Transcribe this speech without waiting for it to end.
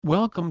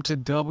Welcome to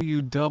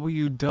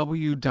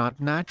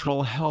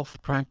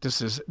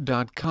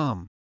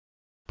www.naturalhealthpractices.com.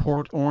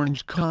 Port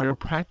Orange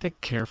Chiropractic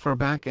Care for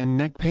Back and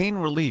Neck Pain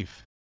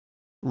Relief.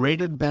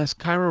 Rated Best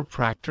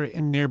Chiropractor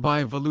in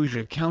nearby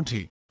Volusia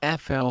County,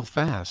 FL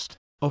Fast,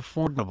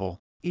 affordable,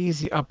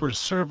 easy upper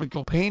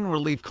cervical pain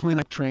relief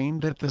clinic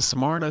trained at the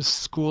smartest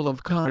school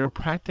of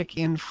chiropractic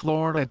in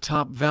Florida.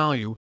 Top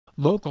value,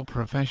 local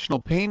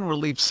professional pain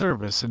relief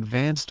service,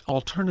 advanced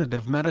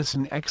alternative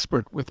medicine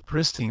expert with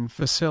pristine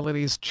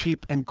facilities,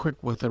 cheap and quick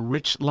with a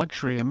rich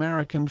luxury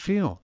American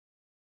feel.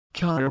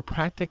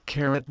 Chiropractic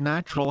care at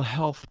Natural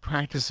Health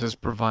Practices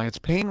provides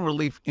pain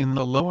relief in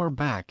the lower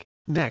back,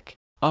 neck,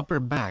 upper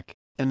back,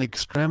 and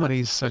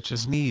extremities such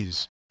as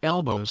knees,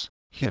 elbows,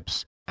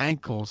 hips,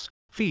 ankles,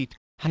 feet,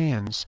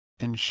 hands,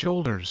 and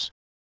shoulders.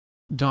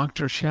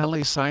 Dr.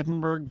 Shelley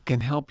Seidenberg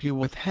can help you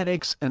with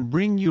headaches and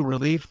bring you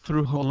relief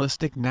through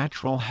holistic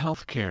natural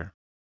health care.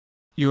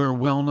 Your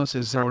wellness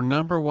is our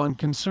 #1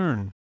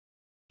 concern.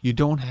 You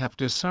don't have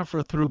to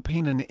suffer through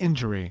pain and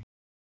injury.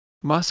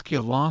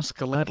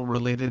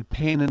 Musculoskeletal-related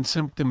pain and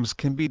symptoms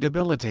can be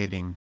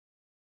debilitating.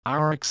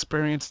 Our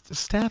experienced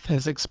staff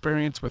has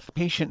experience with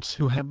patients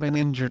who have been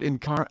injured in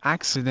car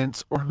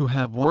accidents or who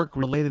have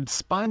work-related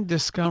spine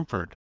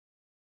discomfort.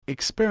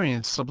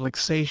 Experience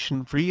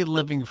subluxation-free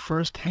living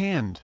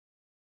firsthand.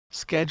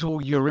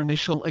 Schedule your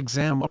initial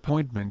exam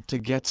appointment to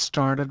get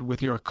started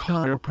with your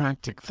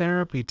chiropractic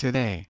therapy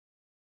today.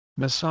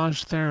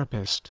 Massage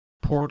Therapist,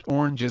 Port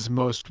Orange's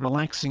most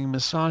relaxing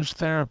massage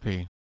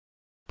therapy.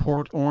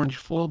 Port Orange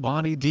Full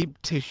Body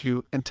Deep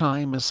Tissue and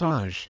Thai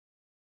Massage.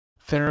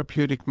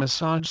 Therapeutic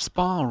Massage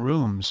Spa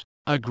Rooms,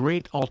 a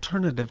great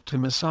alternative to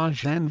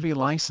Massage Envy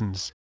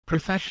license,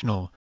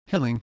 professional,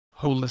 healing,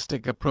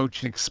 holistic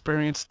approach.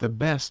 Experience the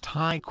best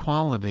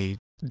high-quality,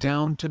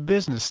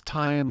 down-to-business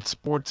Thai and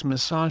sports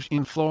massage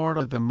in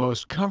Florida. The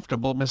most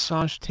comfortable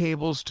massage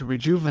tables to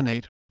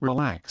rejuvenate,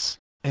 relax,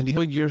 and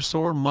heal your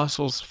sore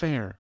muscles.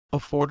 Fair,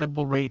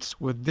 affordable rates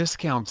with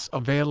discounts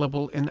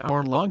available in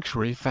our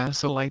luxury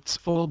facilities.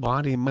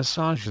 Full-body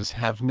massages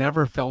have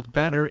never felt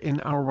better in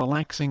our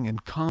relaxing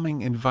and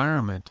calming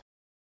environment.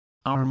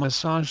 Our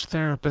massage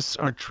therapists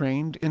are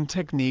trained in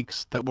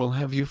techniques that will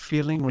have you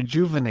feeling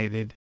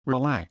rejuvenated,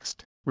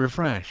 relaxed,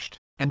 refreshed,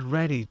 and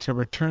ready to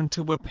return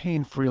to a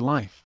pain-free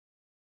life.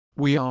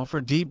 We offer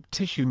deep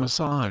tissue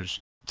massage,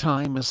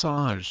 Thai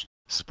massage,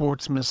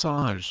 sports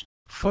massage,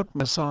 foot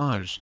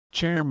massage,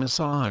 chair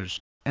massage,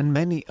 and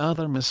many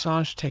other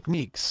massage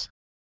techniques.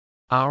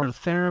 Our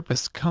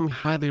therapists come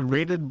highly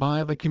rated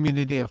by the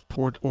community of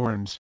Port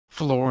Orange,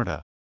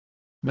 Florida.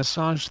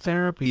 Massage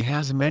therapy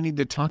has many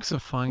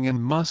detoxifying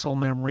and muscle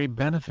memory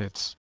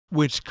benefits,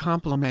 which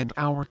complement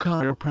our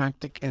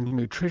chiropractic and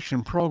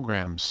nutrition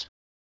programs.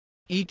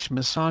 Each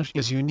massage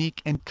is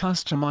unique and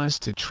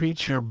customized to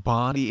treat your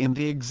body in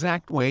the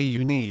exact way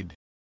you need.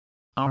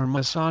 Our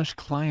massage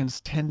clients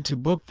tend to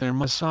book their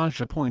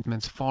massage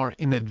appointments far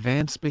in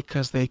advance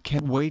because they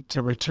can't wait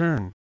to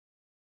return.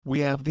 We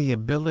have the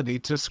ability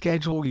to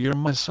schedule your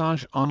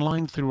massage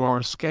online through our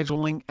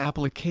scheduling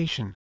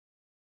application.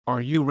 Are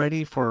you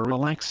ready for a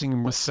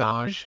relaxing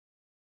massage?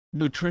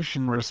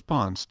 Nutrition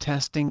response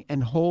testing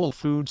and whole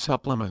food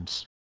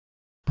supplements.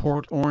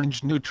 Port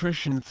Orange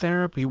Nutrition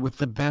Therapy with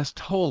the best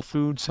whole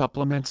food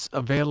supplements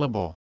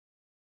available.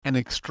 An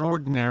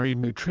extraordinary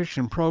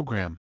nutrition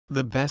program,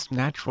 the best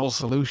natural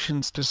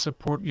solutions to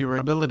support your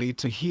ability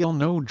to heal.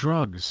 No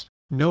drugs,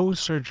 no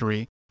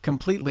surgery,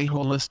 completely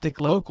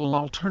holistic local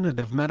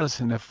alternative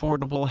medicine.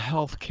 Affordable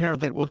health care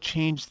that will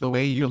change the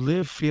way you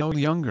live. Feel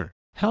younger,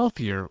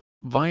 healthier,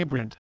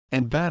 vibrant,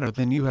 and better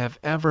than you have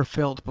ever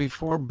felt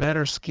before.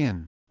 Better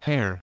skin,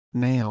 hair,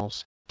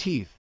 nails,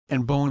 teeth,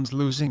 and bones.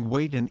 Losing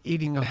weight and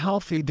eating a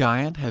healthy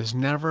diet has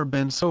never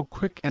been so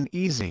quick and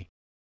easy.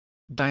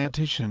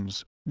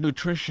 Dietitians,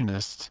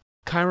 nutritionists,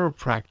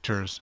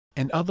 chiropractors,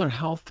 and other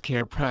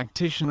healthcare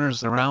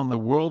practitioners around the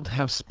world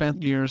have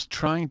spent years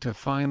trying to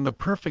find the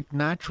perfect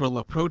natural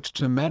approach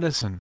to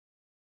medicine.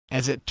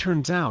 As it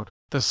turns out,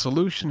 the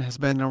solution has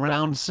been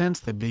around since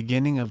the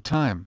beginning of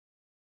time.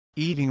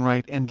 Eating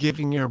right and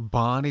giving your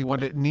body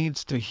what it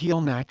needs to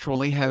heal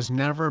naturally has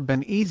never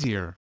been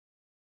easier.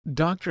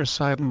 Dr.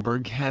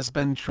 Seidenberg has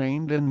been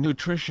trained in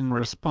nutrition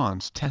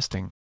response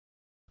testing.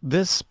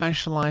 This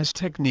specialized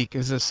technique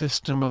is a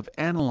system of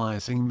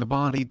analyzing the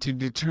body to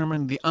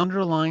determine the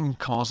underlying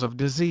cause of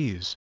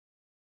disease.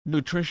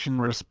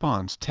 Nutrition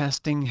response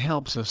testing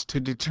helps us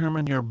to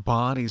determine your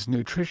body's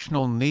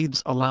nutritional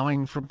needs,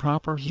 allowing for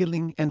proper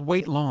healing and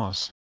weight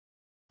loss.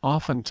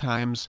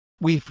 Oftentimes,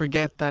 we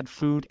forget that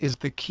food is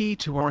the key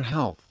to our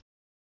health.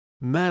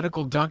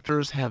 Medical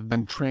doctors have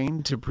been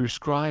trained to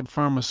prescribe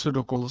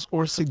pharmaceuticals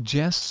or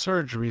suggest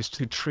surgeries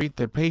to treat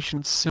the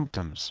patient's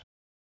symptoms.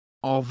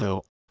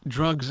 Although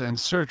drugs and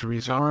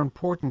surgeries are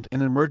important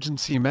in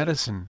emergency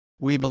medicine,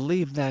 we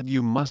believe that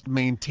you must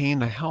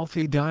maintain a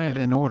healthy diet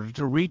in order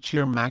to reach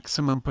your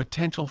maximum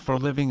potential for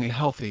living a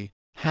healthy,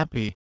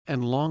 happy,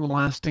 and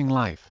long-lasting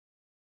life.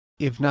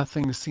 If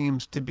nothing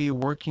seems to be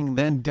working,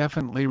 then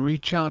definitely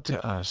reach out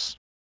to us.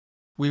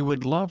 We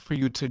would love for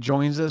you to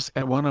join us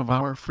at one of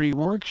our free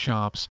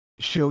workshops,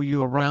 show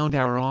you around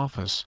our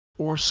office,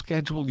 or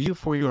schedule you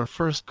for your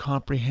first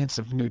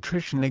comprehensive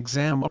nutrition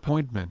exam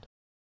appointment.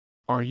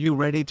 Are you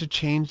ready to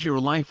change your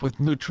life with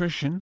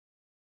nutrition?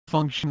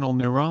 Functional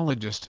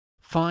Neurologist,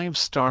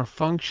 5-star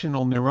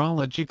Functional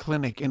Neurology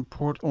Clinic in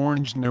Port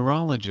Orange.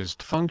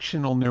 Neurologist,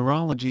 Functional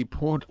Neurology,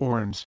 Port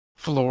Orange,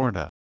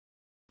 Florida.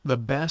 The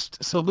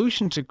best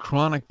solution to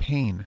chronic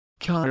pain,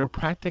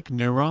 chiropractic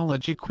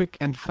neurology. Quick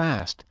and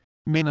fast,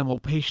 minimal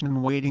patient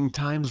waiting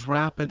times,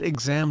 rapid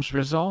exams.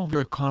 Resolve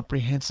your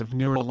comprehensive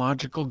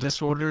neurological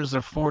disorders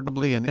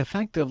affordably and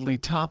effectively.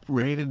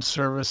 Top-rated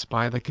service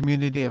by the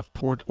community of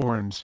Port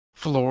Orange,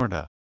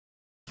 Florida.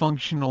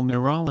 Functional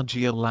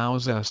neurology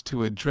allows us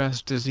to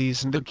address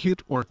disease and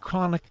acute or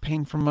chronic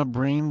pain from a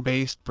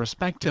brain-based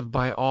perspective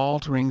by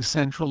altering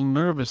central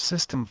nervous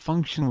system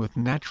function with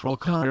natural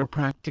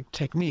chiropractic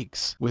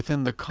techniques.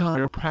 Within the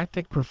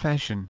chiropractic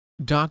profession,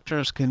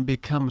 doctors can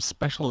become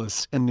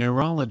specialists in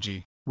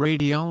neurology,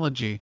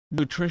 radiology,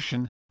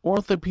 nutrition,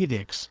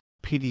 orthopedics,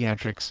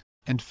 pediatrics,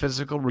 and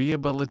physical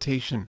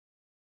rehabilitation.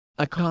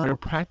 A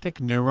chiropractic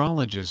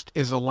neurologist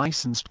is a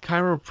licensed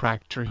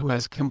chiropractor who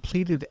has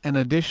completed an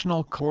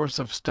additional course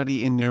of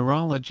study in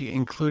neurology,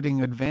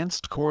 including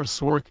advanced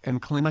coursework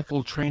and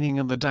clinical training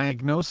in the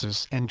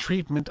diagnosis and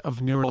treatment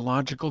of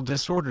neurological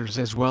disorders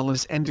as well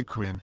as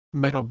endocrine,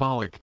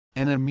 metabolic,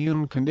 and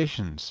immune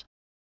conditions.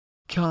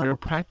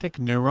 Chiropractic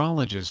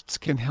neurologists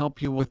can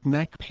help you with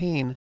neck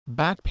pain,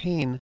 back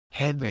pain,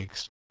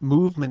 headaches,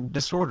 movement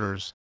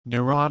disorders,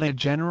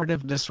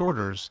 neurodegenerative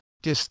disorders,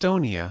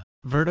 dystonia,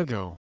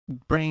 vertigo,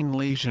 brain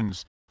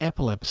lesions,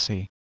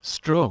 epilepsy,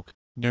 stroke,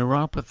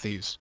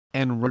 neuropathies,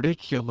 and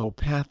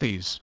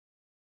radiculopathies.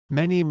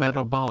 Many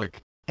metabolic,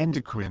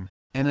 endocrine,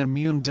 and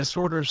immune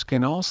disorders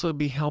can also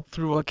be helped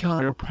through a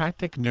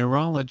chiropractic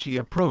neurology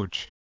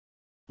approach.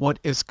 What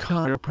is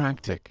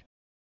chiropractic?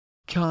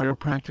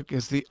 Chiropractic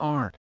is the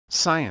art,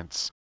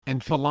 science,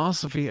 and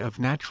philosophy of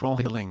natural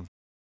healing.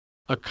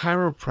 A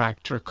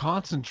chiropractor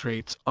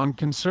concentrates on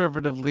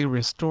conservatively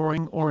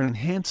restoring or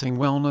enhancing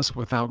wellness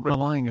without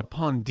relying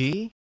upon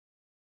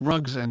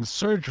drugs and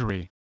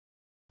surgery.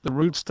 The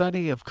root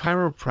study of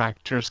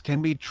chiropractors can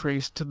be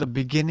traced to the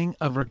beginning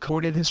of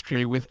recorded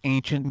history, with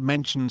ancient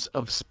mentions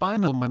of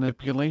spinal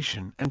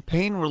manipulation and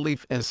pain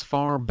relief as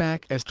far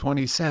back as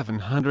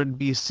 2700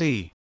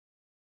 BC.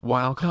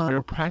 While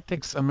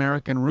chiropractic's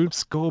American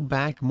roots go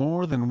back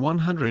more than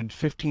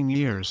 115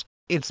 years,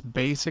 its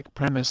basic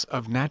premise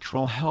of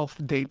natural health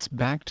dates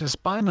back to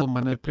spinal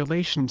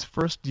manipulations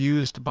first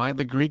used by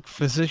the Greek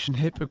physician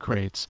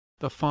Hippocrates,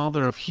 the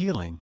father of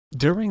healing,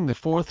 during the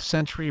 4th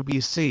century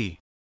BC.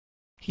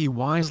 He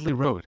wisely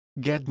wrote,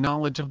 "Get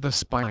knowledge of the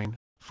spine,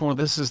 for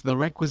this is the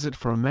requisite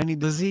for many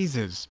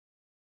diseases."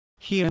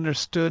 He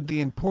understood the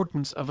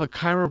importance of a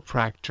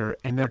chiropractor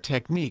and their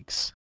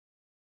techniques.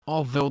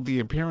 Although the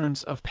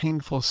appearance of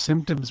painful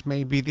symptoms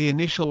may be the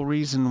initial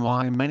reason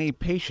why many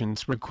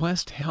patients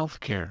request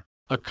healthcare,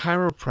 a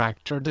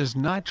chiropractor does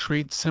not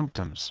treat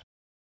symptoms.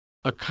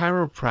 A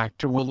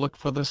chiropractor will look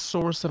for the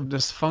source of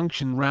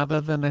dysfunction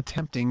rather than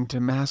attempting to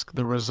mask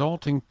the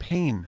resulting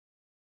pain.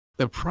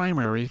 The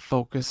primary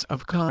focus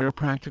of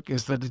chiropractic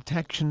is the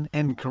detection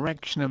and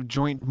correction of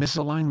joint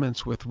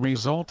misalignments with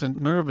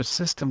resultant nervous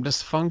system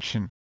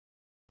dysfunction.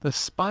 The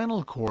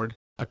spinal cord,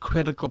 a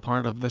critical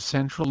part of the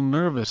central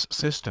nervous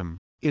system,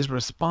 is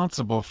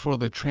responsible for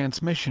the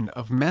transmission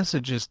of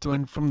messages to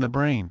and from the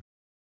brain.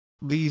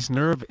 These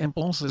nerve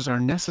impulses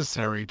are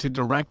necessary to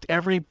direct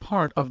every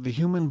part of the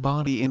human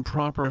body in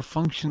proper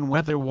function,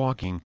 whether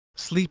walking,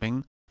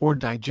 sleeping, or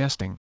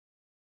digesting.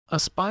 A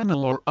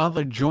spinal or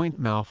other joint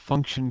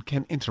malfunction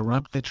can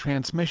interrupt the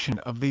transmission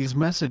of these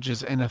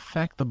messages and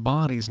affect the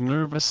body's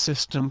nervous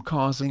system,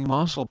 causing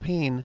muscle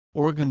pain,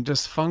 organ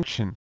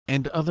dysfunction,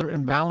 and other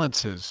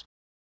imbalances.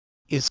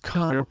 Is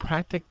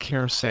chiropractic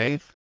care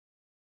safe?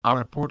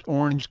 Our Port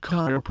Orange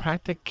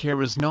chiropractic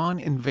care is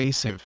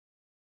non-invasive.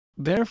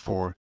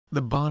 Therefore,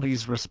 the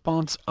body's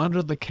response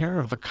under the care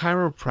of a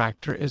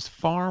chiropractor is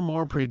far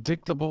more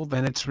predictable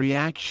than its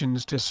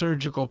reactions to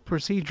surgical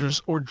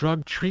procedures or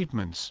drug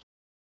treatments.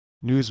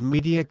 News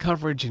media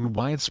coverage and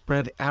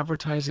widespread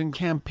advertising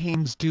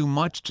campaigns do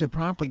much to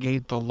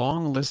propagate the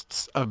long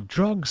lists of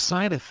drug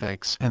side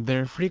effects and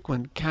their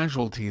frequent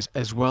casualties,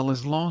 as well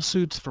as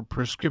lawsuits for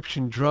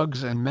prescription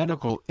drugs and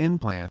medical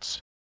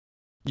implants.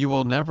 You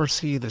will never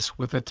see this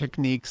with the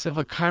techniques of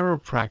a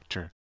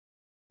chiropractor.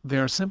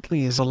 There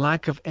simply is a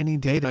lack of any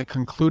data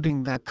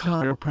concluding that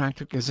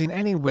chiropractic is in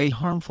any way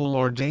harmful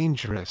or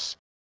dangerous.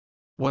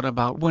 What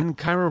about when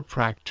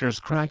chiropractors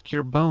crack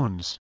your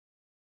bones?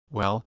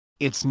 Well,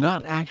 it's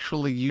not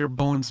actually your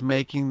bones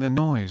making the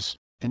noise,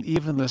 and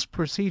even this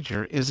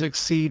procedure is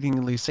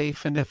exceedingly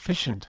safe and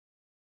efficient.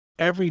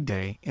 Every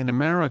day in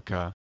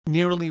America,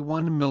 nearly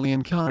 1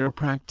 million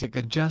chiropractic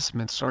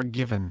adjustments are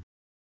given.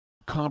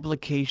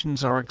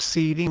 Complications are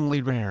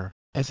exceedingly rare,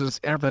 as is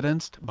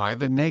evidenced by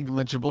the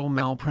negligible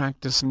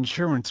malpractice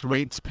insurance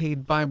rates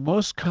paid by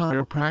most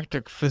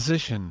chiropractic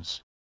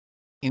physicians.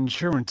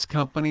 Insurance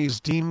companies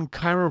deem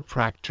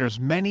chiropractors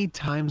many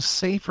times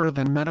safer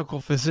than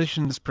medical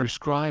physicians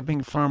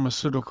prescribing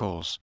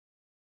pharmaceuticals.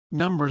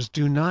 Numbers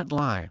do not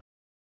lie.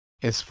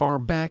 As far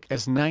back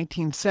as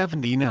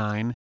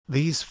 1979,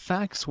 these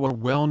facts were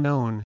well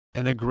known,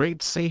 and a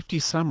great safety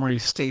summary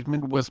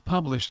statement was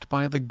published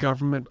by the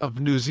Government of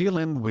New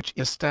Zealand, which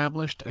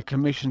established a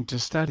commission to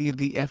study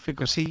the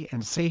efficacy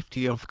and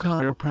safety of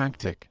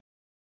chiropractic.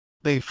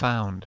 They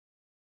found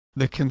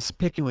the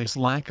conspicuous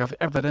lack of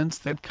evidence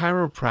that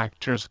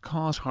chiropractors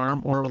cause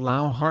harm or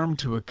allow harm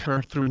to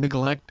occur through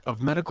neglect of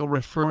medical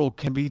referral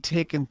can be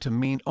taken to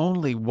mean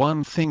only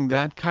one thing: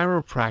 that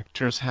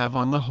chiropractors have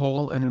on the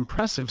whole an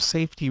impressive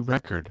safety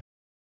record.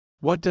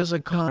 What does a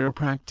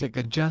chiropractic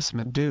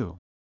adjustment do?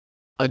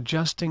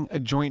 Adjusting a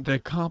joint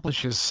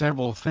accomplishes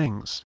several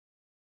things.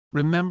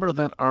 Remember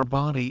that our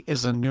body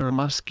is a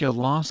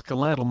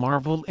neuromusculoskeletal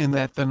marvel in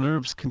that the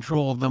nerves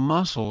control the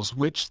muscles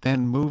which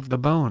then move the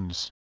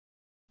bones.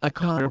 A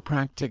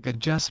chiropractic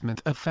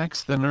adjustment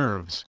affects the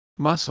nerves,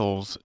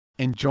 muscles,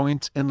 and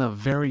joints in a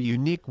very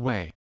unique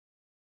way.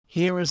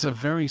 Here is a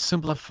very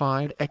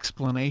simplified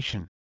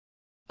explanation.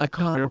 A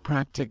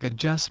chiropractic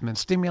adjustment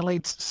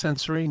stimulates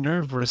sensory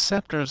nerve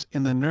receptors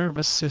in the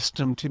nervous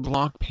system to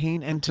block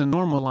pain and to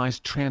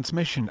normalize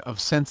transmission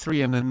of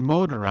sensory and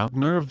motor out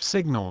nerve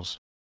signals.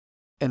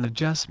 An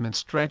adjustment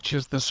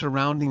stretches the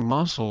surrounding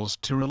muscles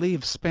to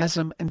relieve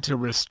spasm and to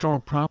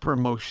restore proper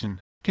motion,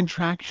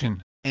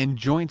 contraction, and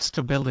joint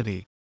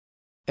stability.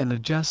 An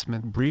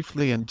adjustment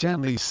briefly and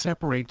gently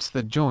separates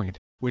the joint,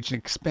 which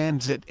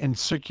expands it and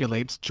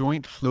circulates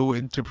joint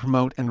fluid to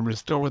promote and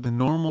restore the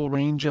normal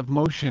range of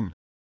motion.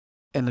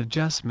 An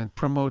adjustment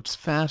promotes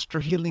faster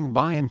healing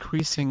by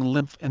increasing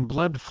lymph and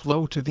blood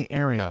flow to the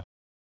area.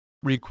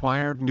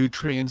 Required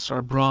nutrients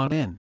are brought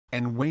in,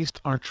 and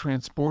waste are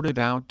transported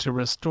out to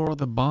restore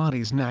the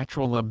body's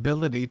natural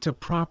ability to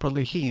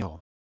properly heal.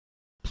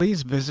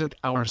 Please visit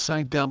our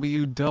site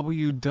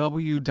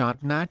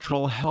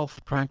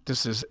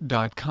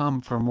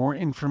www.naturalhealthpractices.com for more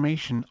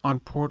information on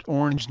Port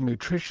Orange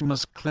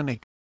Nutritionist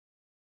Clinic.